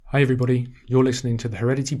Hi everybody, you're listening to the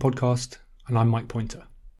Heredity Podcast, and I'm Mike Pointer.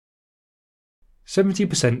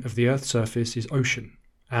 70% of the Earth's surface is ocean,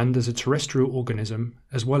 and as a terrestrial organism,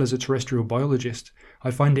 as well as a terrestrial biologist,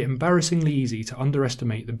 I find it embarrassingly easy to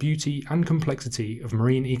underestimate the beauty and complexity of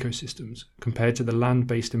marine ecosystems compared to the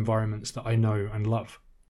land-based environments that I know and love.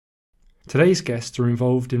 Today's guests are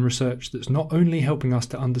involved in research that's not only helping us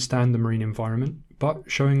to understand the marine environment, but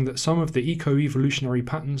showing that some of the eco-evolutionary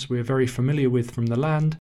patterns we're very familiar with from the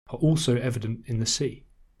land are also evident in the sea.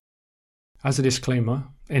 As a disclaimer,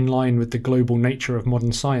 in line with the global nature of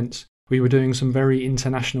modern science, we were doing some very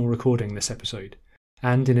international recording this episode,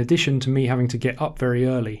 and in addition to me having to get up very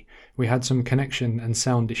early, we had some connection and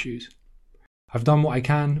sound issues. I've done what I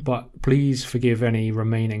can, but please forgive any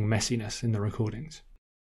remaining messiness in the recordings.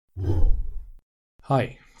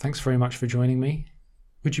 Hi, thanks very much for joining me.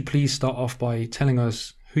 Would you please start off by telling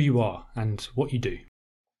us who you are and what you do?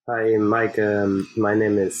 Hi, Mike. My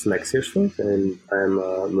name is Max Hirschfeld, and I'm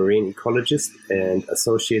a marine ecologist and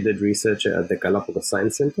associated researcher at the Galapagos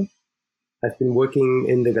Science Center. I've been working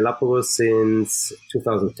in the Galapagos since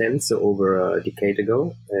 2010, so over a decade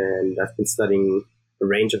ago, and I've been studying a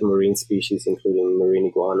range of marine species, including marine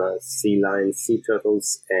iguanas, sea lions, sea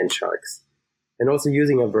turtles, and sharks, and also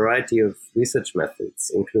using a variety of research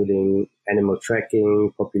methods, including animal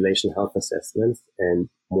tracking, population health assessments, and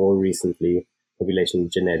more recently, population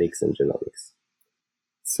genetics and genomics.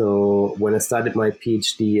 So when I started my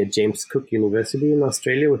PhD at James Cook University in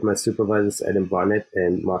Australia with my supervisors Adam Barnett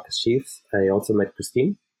and Marcus Sheaves, I also met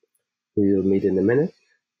Christine, who you'll meet in a minute,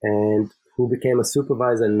 and who became a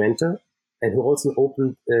supervisor and mentor, and who also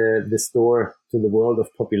opened this door to the world of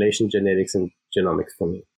population genetics and genomics for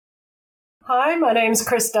me. Hi, my name's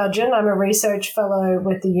Chris Dudgeon. I'm a research fellow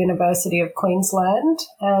with the University of Queensland,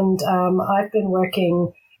 and I've been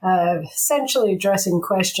working essentially addressing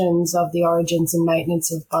questions of the origins and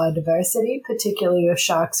maintenance of biodiversity, particularly of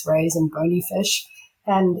sharks, rays, and bony fish,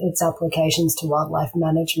 and its applications to wildlife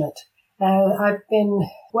management. I've been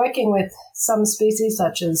working with some species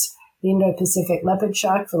such as the Indo-Pacific leopard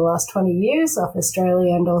shark for the last 20 years off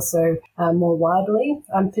Australia and also more widely.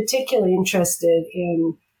 I'm particularly interested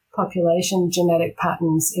in population genetic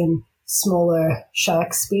patterns in smaller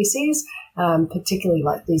shark species, particularly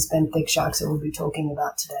like these benthic sharks that we'll be talking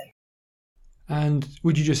about today. And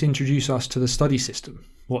would you just introduce us to the study system?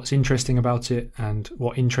 What's interesting about it and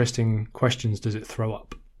what interesting questions does it throw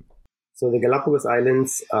up? So the Galapagos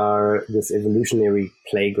Islands are this evolutionary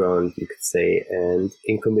playground, you could say, and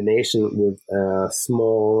in combination with a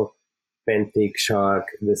small benthic shark,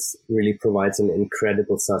 this really provides an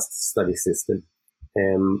incredible study system.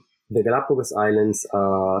 The Galapagos Islands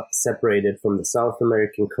are separated from the South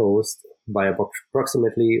American coast by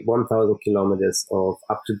approximately 1,000 kilometers of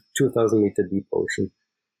up to 2,000 meter deep ocean.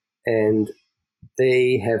 And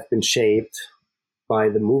they have been shaped by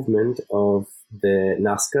the movement of the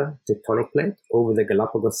Nazca tectonic plate over the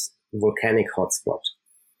Galapagos volcanic hotspot,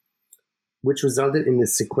 which resulted in the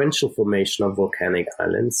sequential formation of volcanic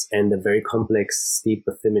islands and a very complex steep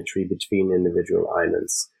bathymetry between individual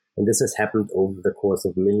islands. And this has happened over the course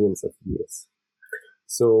of millions of years.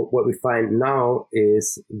 So what we find now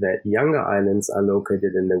is that younger islands are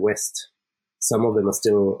located in the west. Some of them are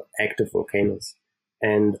still active volcanoes.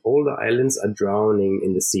 And older islands are drowning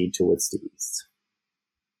in the sea towards the east.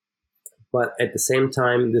 But at the same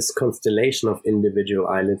time, this constellation of individual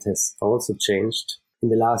islands has also changed in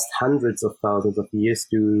the last hundreds of thousands of years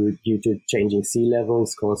due to changing sea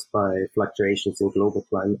levels caused by fluctuations in global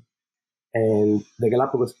climate. And the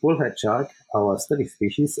Galapagos bullhead shark, our study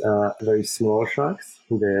species, are very small sharks.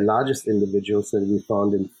 The largest individuals that we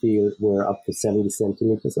found in the field were up to 70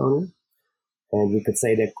 centimeters only. And we could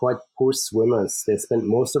say they're quite poor swimmers. They spend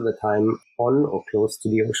most of the time on or close to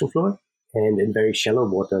the ocean floor and in very shallow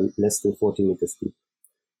water, less than 40 meters deep.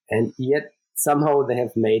 And yet somehow they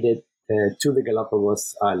have made it to the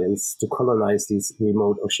Galapagos Islands to colonize these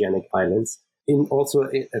remote oceanic islands. Also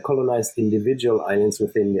colonized individual islands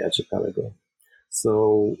within the archipelago.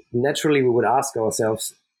 So naturally, we would ask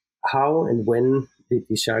ourselves, how and when did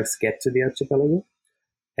these sharks get to the archipelago?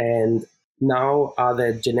 And now, are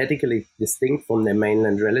they genetically distinct from their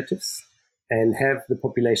mainland relatives? And have the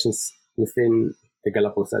populations within the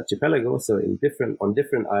Galapagos archipelago, so on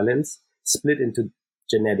different islands, split into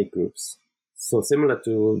genetic groups? So similar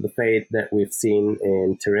to the fate that we've seen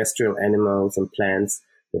in terrestrial animals and plants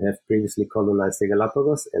that have previously colonized the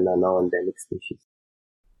Galapagos and are now endemic species.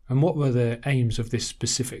 And what were the aims of this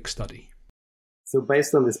specific study? So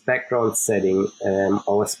based on this background setting,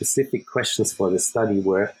 our specific questions for the study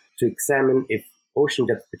were to examine if ocean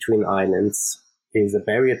depth between islands is a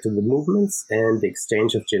barrier to the movements and the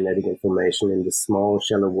exchange of genetic information in the small,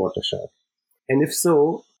 shallow water shark? And if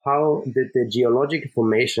so, how did the geologic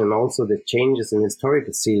formation and also the changes in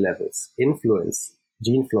historical sea levels influence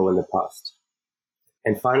gene flow in the past?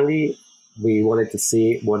 And finally, we wanted to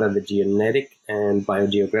see what are the genetic and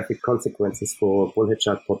biogeographic consequences for bullhead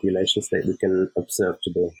shark populations that we can observe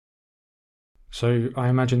today. So I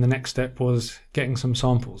imagine the next step was getting some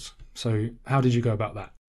samples. So how did you go about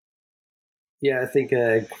that? Yeah, I think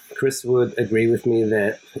Chris would agree with me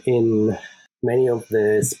that in many of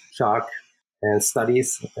the shark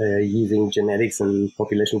studies using genetics and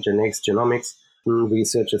population genetics, genomics,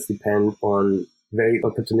 researchers depend on very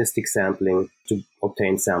opportunistic sampling to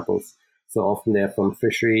obtain samples. So often they're from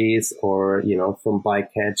fisheries or, from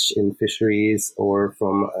bycatch in fisheries or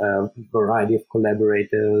from a variety of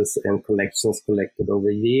collaborators and collections collected over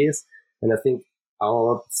years. And I think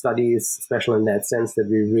our study is special in that sense that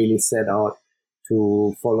we really set out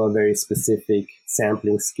to follow a very specific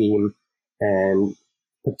sampling scheme and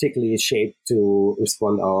particularly shaped to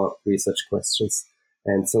respond to our research questions.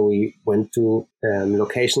 And so we went to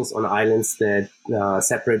locations on islands that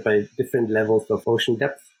separate by different levels of ocean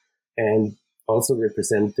depth and also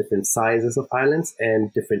represent different sizes of islands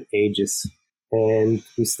and different ages. And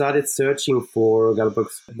we started searching for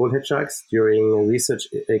Galapagos bullhead sharks during research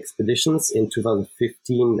expeditions in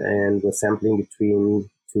 2015 and were sampling between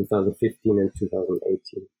 2015 and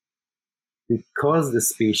 2018. Because the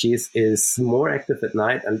species is more active at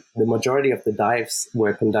night and the majority of the dives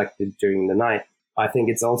were conducted during the night, I think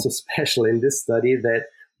it's also special in this study that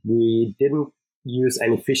we didn't use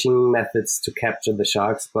any fishing methods to capture the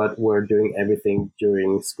sharks, but we're doing everything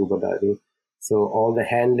during scuba diving. So all the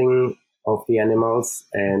handling of the animals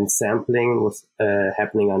and sampling was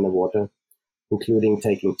happening underwater, including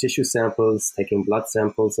taking tissue samples, taking blood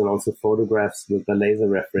samples, and also photographs with the laser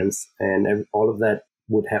reference. And all of that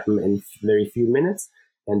would happen in very few minutes,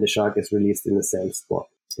 and the shark is released in the same spot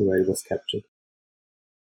where it was captured.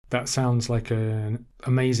 That sounds like an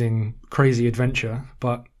amazing, crazy adventure,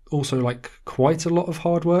 but also like quite a lot of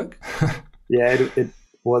hard work. Yeah, it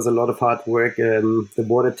was a lot of hard work. The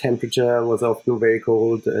water temperature was often very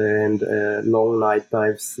cold, and long night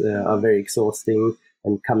dives are very exhausting.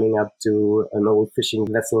 And coming up to an old fishing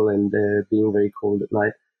vessel and being very cold at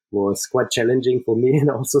night was quite challenging for me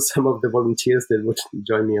and also some of the volunteers that would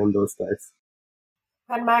join me on those dives.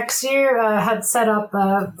 And Max, you had set up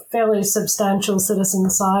a fairly substantial citizen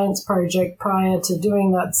science project prior to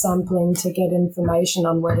doing that sampling to get information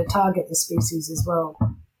on where to target the species as well.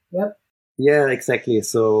 Yep. Yeah, exactly.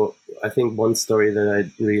 So I think one story that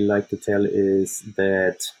I'd really like to tell is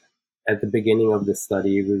that at the beginning of the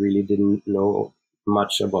study, we really didn't know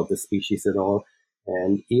much about the species at all.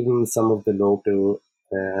 And even some of the local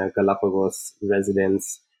Galapagos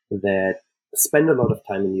residents that spend a lot of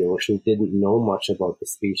time in the ocean didn't know much about the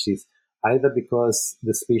species, either because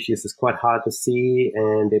the species is quite hard to see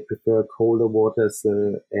and they prefer colder waters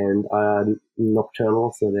and are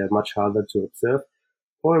nocturnal, so they're much harder to observe.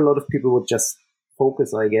 Or a lot of people would just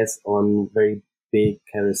focus, I guess, on very big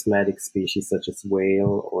charismatic species such as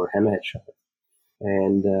whale or hammerhead shark.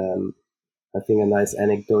 And I think a nice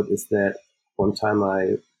anecdote is that one time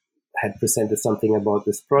I had presented something about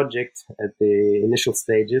this project at the initial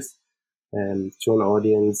stages to an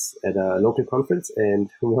audience at a local conference, and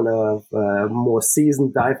one of more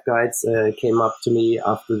seasoned dive guides came up to me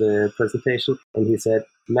after the presentation, and he said,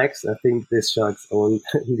 "Max, I think those sharks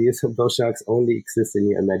only exist in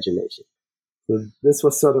your imagination." So this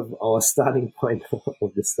was sort of our starting point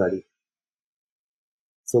of the study.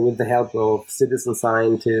 So with the help of citizen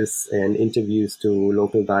scientists and interviews to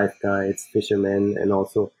local dive guides, fishermen, and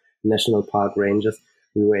also national park rangers,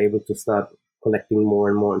 we were able to start collecting more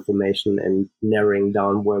and more information and narrowing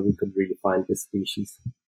down where we could really find this species.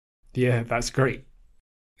 Yeah, that's great.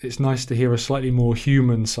 It's nice to hear a slightly more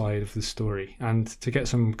human side of the story and to get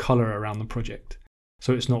some colour around the project,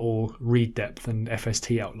 so it's not all read depth and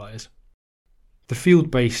FST outliers. The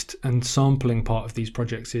field-based and sampling part of these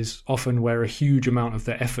projects is often where a huge amount of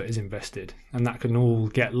the effort is invested, and that can all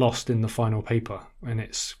get lost in the final paper when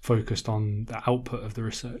it's focused on the output of the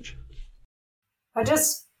research.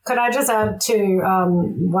 Could I just add to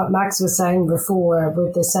what Max was saying before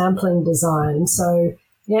with the sampling design? So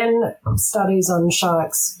in studies on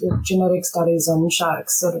sharks, genetic studies on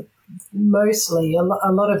sharks, sort of mostly, a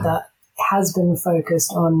lot of that has been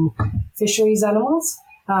focused on fisheries animals.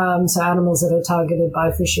 So animals that are targeted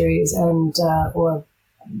by fisheries and or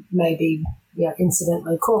maybe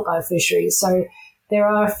incidentally caught by fisheries. So there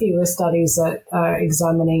are fewer studies that are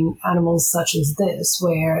examining animals such as this,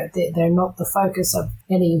 where they're not the focus of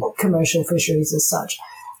any commercial fisheries as such.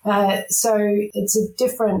 So it's a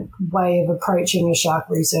different way of approaching a shark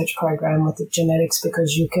research program with the genetics,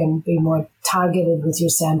 because you can be more targeted with your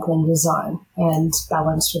sampling design and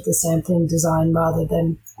balanced with the sampling design rather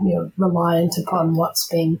than reliant upon what's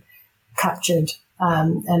being captured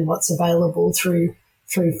and what's available through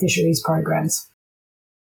fisheries programs.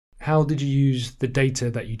 How did you use the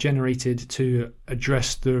data that you generated to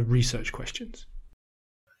address the research questions?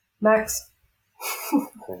 Max?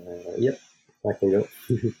 Yep, I can go.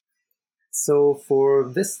 So for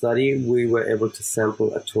this study, we were able to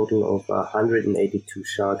sample a total of 182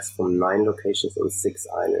 sharks from 9 locations on 6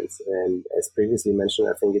 islands. And as previously mentioned,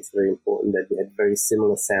 I think it's very important that we had very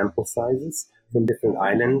similar sample sizes from different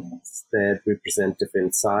islands that represent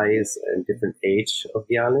different size and different age of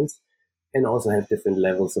the islands, and also have different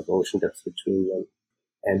levels of ocean depth between them.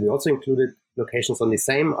 And we also included locations on the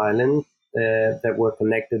same island that were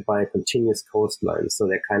connected by a continuous coastline, so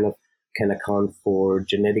they kind of can account for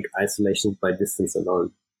genetic isolation by distance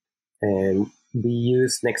alone. And we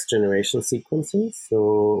used next generation sequencing,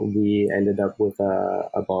 so we ended up with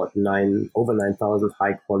about over 9,000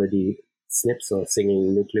 high quality SNPs, or single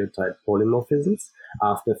nucleotide polymorphisms,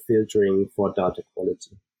 after filtering for data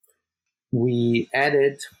quality. We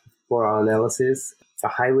added for our analysis a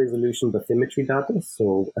high resolution bathymetry data,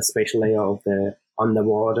 so a spatial layer of the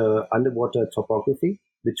underwater topography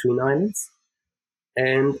between islands.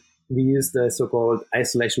 And we use the so-called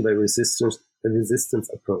isolation by resistance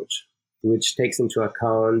approach, which takes into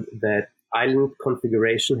account that island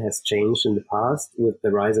configuration has changed in the past with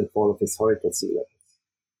the rise and fall of historical sea levels.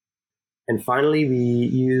 And finally, we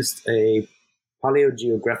used a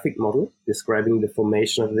paleogeographic model describing the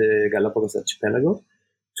formation of the Galapagos archipelago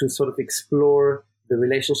to sort of explore the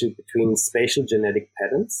relationship between spatial genetic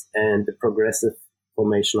patterns and the progressive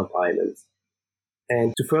formation of islands.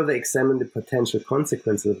 And to further examine the potential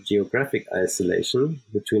consequences of geographic isolation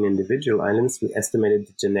between individual islands, we estimated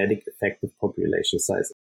the genetic effect of population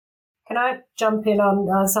size. Can I jump in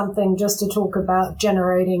on something just to talk about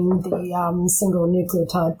generating the single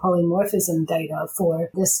nucleotide polymorphism data for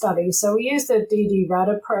this study? So we used the DD-RAD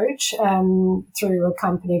approach through a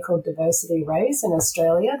company called Diversity Rays in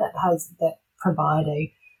Australia that provide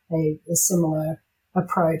a similar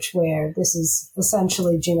approach, where this is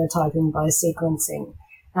essentially genotyping by sequencing.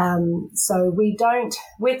 So we don't,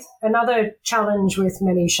 with another challenge with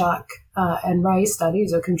many shark and ray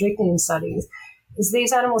studies or chondrichthyon studies, is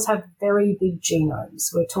these animals have very big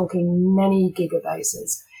genomes. We're talking many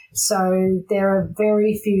gigabases. So there are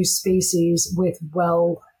very few species with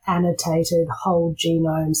well annotated whole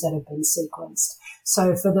genomes that have been sequenced.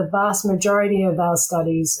 So for the vast majority of our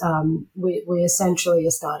studies, we essentially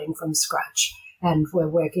are starting from scratch, and we're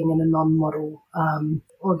working in a non-model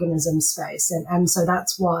organism space. And so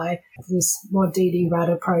that's why this more DD-RAD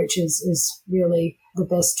approach is really the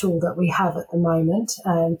best tool that we have at the moment,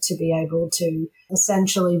 to be able to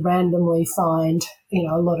essentially randomly find,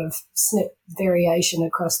 a lot of SNP variation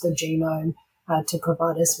across the genome to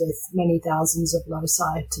provide us with many thousands of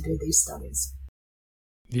loci to do these studies.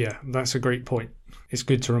 Yeah, that's a great point. It's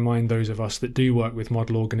good to remind those of us that do work with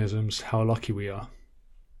model organisms how lucky we are.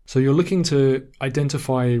 So you're looking to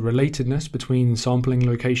identify relatedness between sampling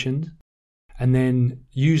locations, and then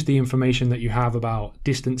use the information that you have about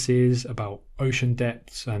distances, about ocean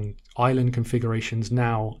depths and island configurations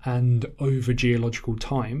now and over geological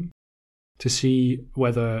time to see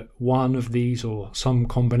whether one of these or some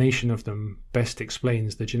combination of them best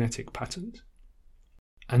explains the genetic patterns.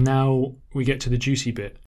 And now we get to the juicy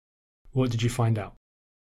bit. What did you find out?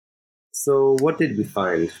 So what did we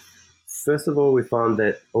find? First of all, we found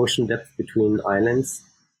that ocean depth between islands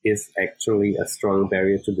is actually a strong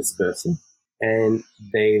barrier to dispersal, and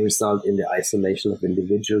they result in the isolation of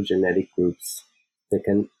individual genetic groups that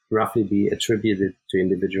can roughly be attributed to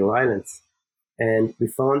individual islands. And we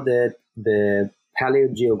found that the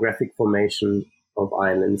paleogeographic formation of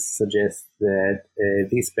islands suggests that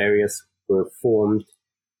these barriers were formed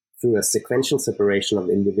through a sequential separation of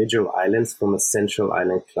individual islands from a central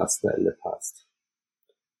island cluster in the past.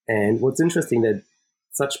 And what's interesting that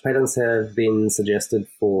such patterns have been suggested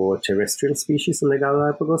for terrestrial species in the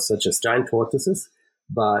Galapagos, such as giant tortoises,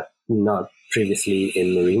 but not previously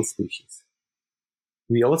in marine species.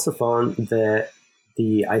 We also found that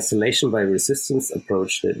the isolation by resistance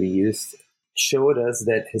approach that we used showed us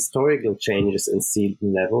that historical changes in sea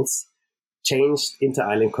levels changed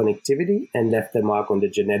inter-island connectivity and left a mark on the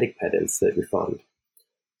genetic patterns that we found.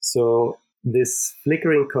 So this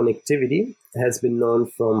flickering connectivity has been known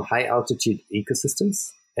from high-altitude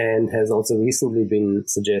ecosystems and has also recently been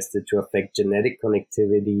suggested to affect genetic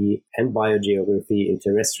connectivity and biogeography in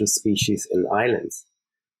terrestrial species in islands.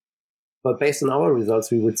 But based on our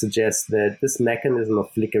results, we would suggest that this mechanism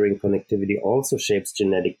of flickering connectivity also shapes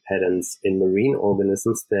genetic patterns in marine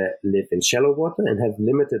organisms that live in shallow water and have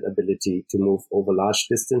limited ability to move over large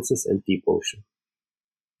distances and deep ocean.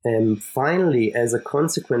 And finally, as a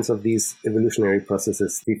consequence of these evolutionary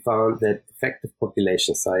processes, we found that effective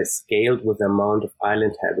population size scaled with the amount of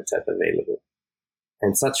island habitat available.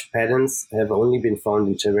 And such patterns have only been found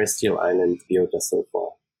in terrestrial island biota so far.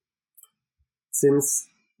 Since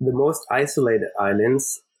the most isolated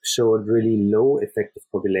islands showed really low effective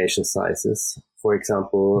population sizes, for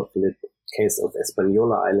example, in the case of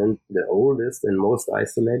Hispaniola Island, the oldest and most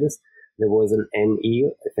isolated, there was an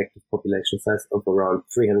NE, effective population size, of around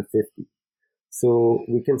 350. So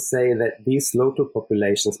we can say that these local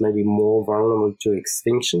populations may be more vulnerable to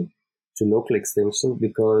extinction, to local extinction,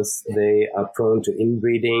 because they are prone to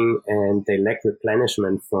inbreeding and they lack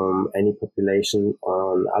replenishment from any population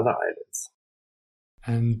on other islands.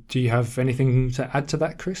 And do you have anything to add to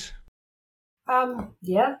that, Chris?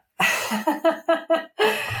 Yeah.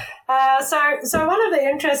 So one of the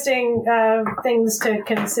interesting things to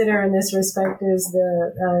consider in this respect is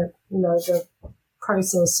the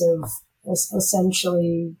process of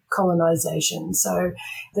essentially colonization. So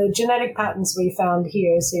the genetic patterns we found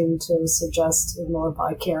here seem to suggest a more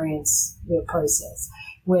vicarious process,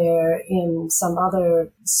 where in some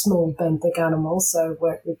other small benthic animals, so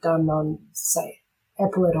what we've done on, say,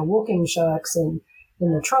 epaulet or walking sharks in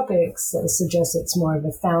the tropics, suggests it's more of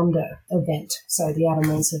a founder event. So the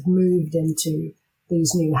animals have moved into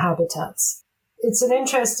these new habitats. It's an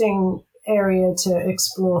interesting area to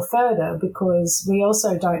explore further because we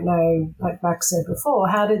also don't know, like Max said before,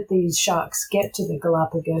 how did these sharks get to the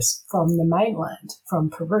Galapagos from the mainland, from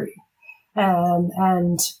Peru?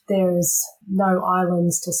 And there's no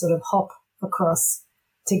islands to sort of hop across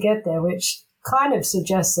to get there, which kind of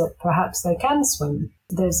suggests that perhaps they can swim.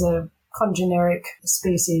 There's a congeneric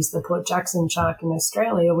species, the Port Jackson shark in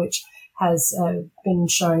Australia, which has been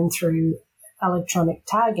shown through electronic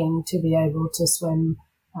tagging to be able to swim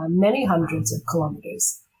many hundreds of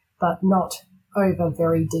kilometres, but not over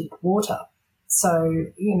very deep water. So,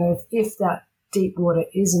 if that deep water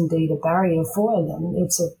is indeed a barrier for them,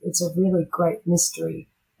 it's a really great mystery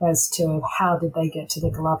as to how did they get to the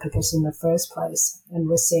Galapagos in the first place. And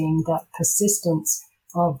we're seeing that persistence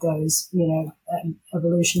of those,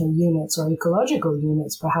 evolutionary units or ecological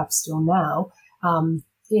units, perhaps still now,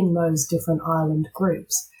 in those different island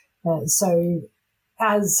groups. So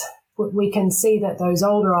as we can see that those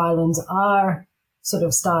older islands are sort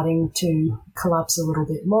of starting to collapse a little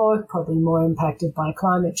bit more, probably more impacted by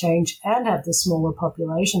climate change and have the smaller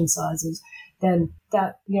population sizes, then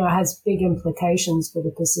that, has big implications for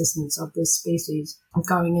the persistence of this species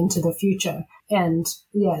going into the future. And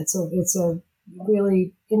yeah, it's a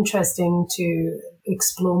really interesting to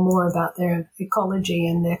explore more about their ecology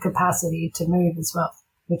and their capacity to move as well,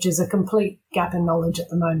 which is a complete gap in knowledge at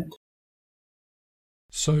the moment.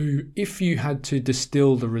 So if you had to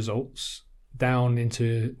distill the results down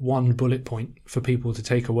into one bullet point for people to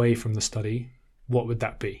take away from the study, what would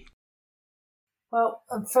that be? Well,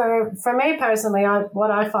 for me personally,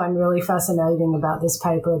 what I find really fascinating about this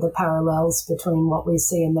paper are the parallels between what we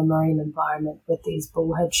see in the marine environment with these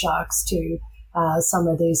bullhead sharks to some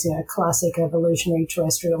of these, classic evolutionary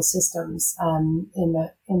terrestrial systems in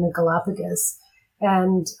the Galapagos.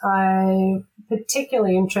 And I'm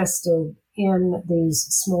particularly interested in these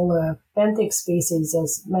smaller benthic species,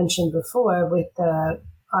 as mentioned before, with the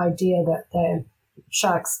idea that the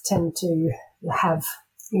sharks tend to have,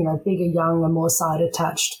 bigger young and more side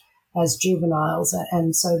attached as juveniles.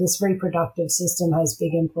 And so this reproductive system has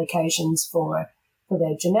big implications for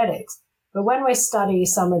their genetics. But when we study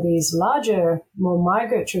some of these larger, more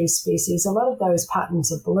migratory species, a lot of those patterns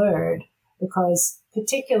are blurred because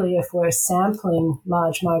particularly if we're sampling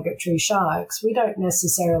large migratory sharks, we don't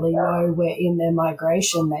necessarily know where in their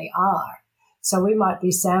migration they are. So we might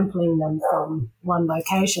be sampling them from one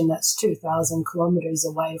location that's 2,000 kilometers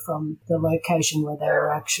away from the location where they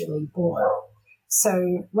were actually born.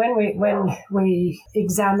 So when we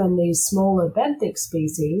examine these smaller benthic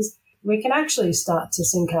species, we can actually start to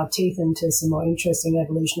sink our teeth into some more interesting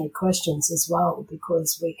evolutionary questions as well,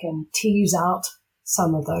 because we can tease out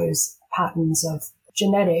some of those patterns of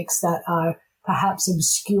genetics that are perhaps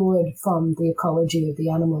obscured from the ecology of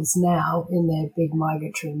the animals now in their big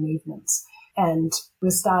migratory movements. And we're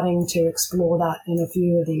starting to explore that in a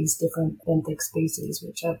few of these different benthic species,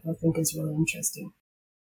 which I think is really interesting.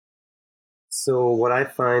 So what I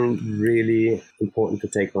find really important to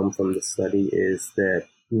take home from the study is that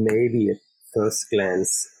maybe at first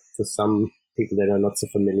glance, to some people that are not so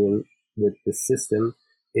familiar with the system,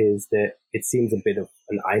 is that it seems a bit of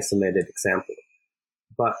an isolated example.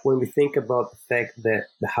 But when we think about the fact that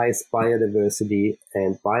the highest biodiversity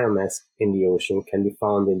and biomass in the ocean can be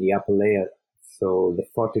found in the upper layer, so the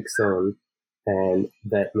photic zone, and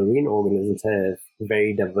that marine organisms have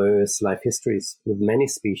very diverse life histories, with many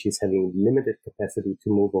species having limited capacity to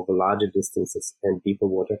move over larger distances and deeper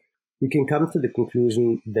water, we can come to the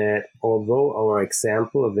conclusion that although our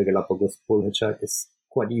example of the Galapagos bullhead shark is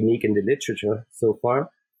quite unique in the literature so far,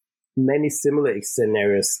 many similar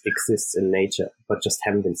scenarios exist in nature, but just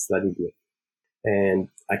haven't been studied yet. And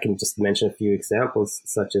I can just mention a few examples,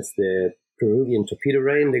 such as the Peruvian torpedo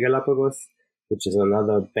ray in the Galapagos, which is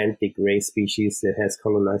another benthic ray species that has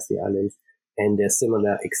colonized the islands. And there are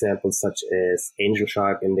similar examples such as angel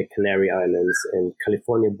shark in the Canary Islands and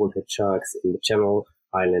California bullhead sharks in the Channel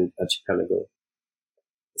Island archipelago.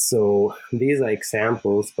 So these are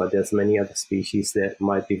examples, but there's many other species that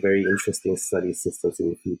might be very interesting study systems in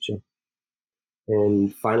the future.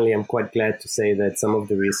 And finally, I'm quite glad to say that some of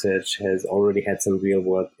the research has already had some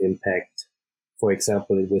real-world impact. For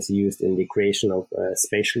example, it was used in the creation of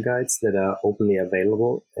spatial guides that are openly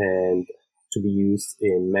available and to be used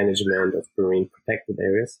in management of marine protected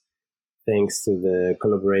areas, thanks to the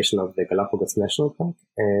collaboration of the Galapagos National Park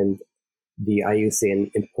and the IUCN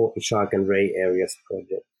Important Shark and Ray Areas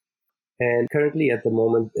project. And currently, at the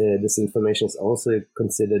moment, this information is also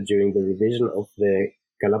considered during the revision of the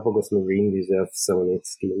Galapagos Marine Reserve Zoning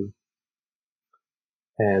Scheme.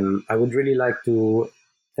 I would really like to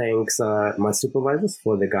thank my supervisors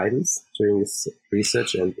for the guidance during this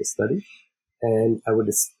research and the study. And I would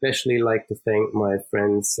especially like to thank my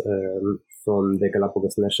friends from the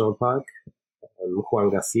Galapagos National Park,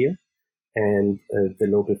 Juan Garcia, and the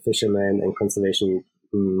local fisherman and conservation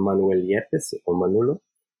Manuel Yepes, or Manulo,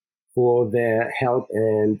 for their help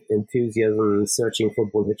and enthusiasm searching for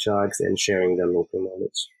bullhead sharks and sharing their local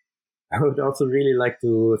knowledge. I would also really like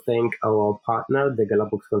to thank our partner, the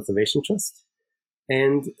Galapagos Conservation Trust,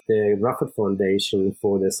 and the Rufford Foundation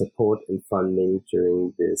for their support and funding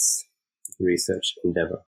during this research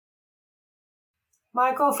endeavor.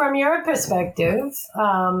 Michael, from your perspective,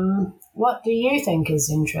 what do you think is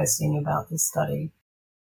interesting about this study?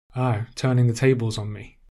 Turning the tables on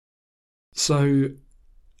me. So,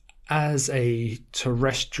 as a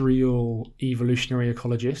terrestrial evolutionary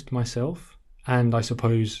ecologist myself, and I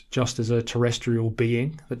suppose just as a terrestrial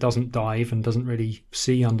being that doesn't dive and doesn't really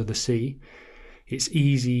see under the sea, it's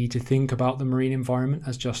easy to think about the marine environment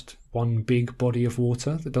as just one big body of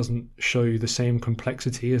water that doesn't show the same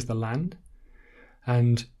complexity as the land.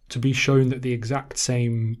 And to be shown that the exact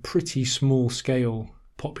same pretty small scale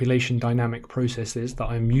population dynamic processes that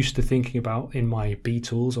I'm used to thinking about in my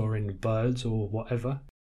beetles or in birds or whatever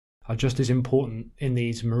are just as important in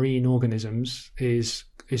these marine organisms is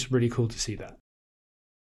really cool to see that.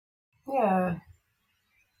 Yeah.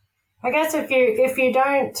 I guess if you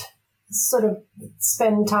don't sort of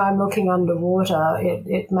spend time looking underwater,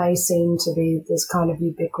 it may seem to be this kind of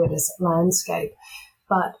ubiquitous landscape.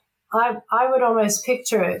 But I would almost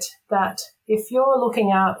picture it that if you're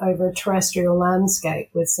looking out over a terrestrial landscape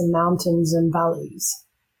with some mountains and valleys,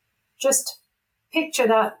 just picture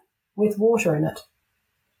that with water in it.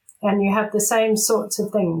 And you have the same sorts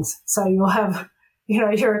of things. So you'll have,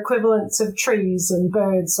 your equivalents of trees and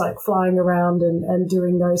birds like flying around and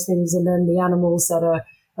doing those things. And then the animals that are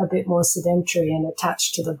a bit more sedentary and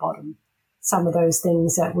attached to the bottom. Some of those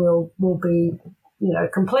things that will be,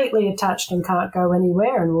 completely attached and can't go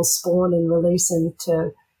anywhere and will spawn and release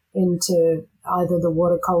into either the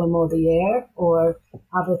water column or the air, or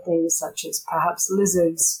other things such as perhaps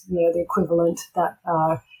lizards, the equivalent that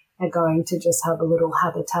are going to just have a little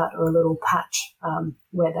habitat or a little patch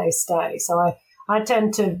where they stay. So I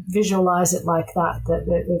tend to visualize it like that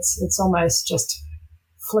it's almost just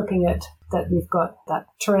flipping it, that you've got that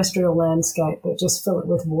terrestrial landscape, but just fill it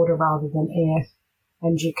with water rather than air.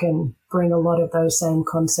 And you can bring a lot of those same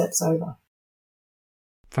concepts over.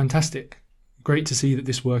 Fantastic. Great to see that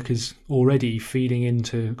this work is already feeding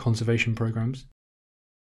into conservation programs.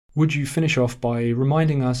 Would you finish off by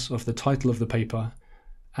reminding us of the title of the paper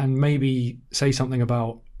and maybe say something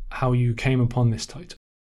about how you came upon this title?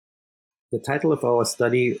 The title of our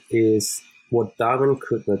study is What Darwin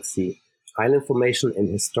Could Not See: Island Formation and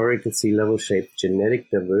Historical Sea Level Shaped Genetic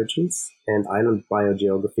Divergence and Island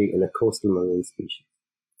Biogeography in a Coastal Marine Species.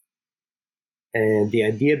 And the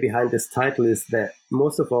idea behind this title is that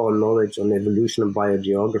most of our knowledge on evolution and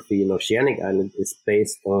biogeography in oceanic islands is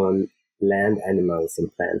based on land animals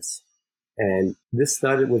and plants. And this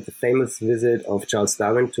started with the famous visit of Charles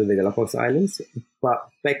Darwin to the Galapagos Islands. But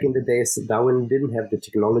back in the days, Darwin didn't have the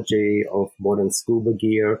technology of modern scuba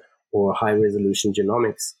gear or high-resolution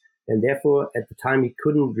genomics. And therefore, at the time, we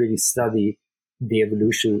couldn't really study the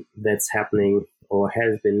evolution that's happening or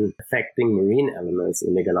has been affecting marine elements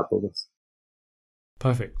in the Galapagos.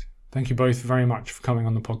 Perfect. Thank you both very much for coming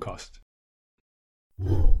on the podcast.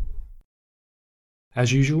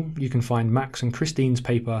 As usual, you can find Max and Christine's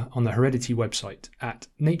paper on the Heredity website at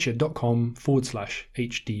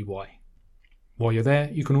nature.com/HDY. While you're there,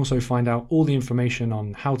 you can also find out all the information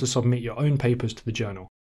on how to submit your own papers to the journal,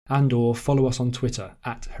 and/or follow us on Twitter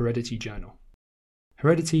at Heredity Journal.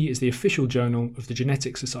 Heredity is the official journal of the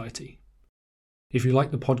Genetics Society. If you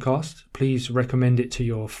like the podcast, please recommend it to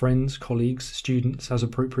your friends, colleagues, students as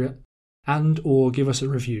appropriate, and/or give us a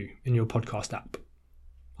review in your podcast app.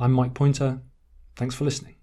 I'm Mike Pointer. Thanks for listening.